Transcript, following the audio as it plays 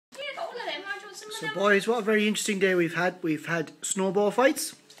So boys, what a very interesting day we've had. We've had snowball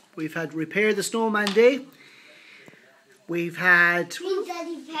fights. We've had Repair the Snowman Day. We've had... Me and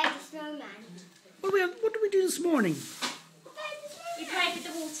Daddy repaired the snowman. What did we do this morning? You played with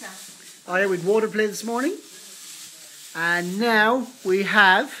the water. Oh yeah, we'd water play this morning. And now we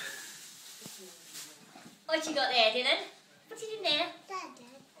have... What you got there, Dylan? What's it in there? Daddy.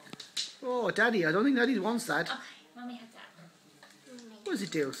 Oh, Daddy, I don't think Daddy wants that. Okay, Mummy has that. What is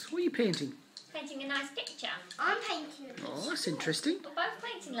it, Dills? What are you painting? Painting a nice picture. I'm painting a picture. Oh, that's interesting. We're both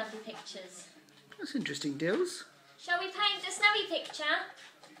painting lovely pictures. That's interesting, Dills. Shall we paint a snowy picture?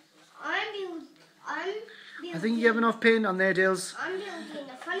 I'm building I think you have enough paint on there, Dills. I'm building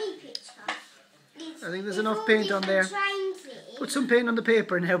a funny picture. I think there's enough paint on there. Put some paint on the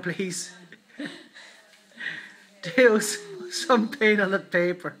paper now, please. Dills, some paint on the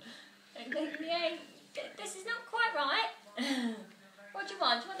paper. Yeah, this is not quite right. What do you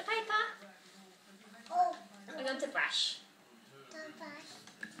want? Do you want the paper? Oh, We're going to brush.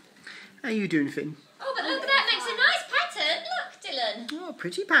 How you doing, Finn? Oh, but look, that makes a nice pattern. Look, Dylan. Oh,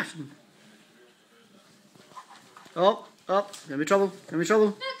 pretty pattern. Oh, gonna be trouble, gonna be trouble.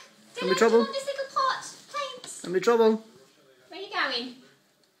 Look, Gonna be Dylan, trouble. do you want this little pot? Paints. Gonna be trouble. Where are you going?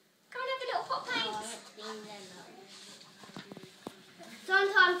 Go and have the little pot paints.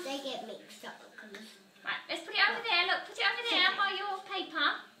 sometimes they get mixed up. Right, let's put it over there. Look, put it over there by your paper.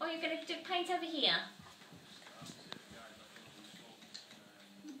 Or you're going to do paint over here.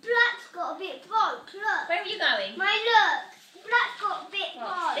 Black's got a bit broke, look. Where are you going? Look. Black's got a bit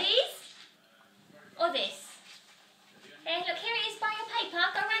What, broke. these? Or this? There, look, here it is by your paper.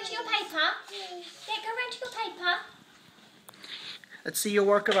 Go round to your paper. There, go round to your paper. Let's see your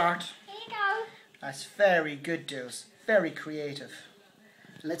work of art. Here you go. That's very good, Dills. Very creative.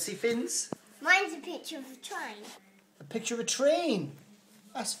 Let's see Finn's. Mine's a picture of a train. A picture of a train.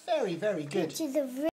 That's very, very good. Pictures of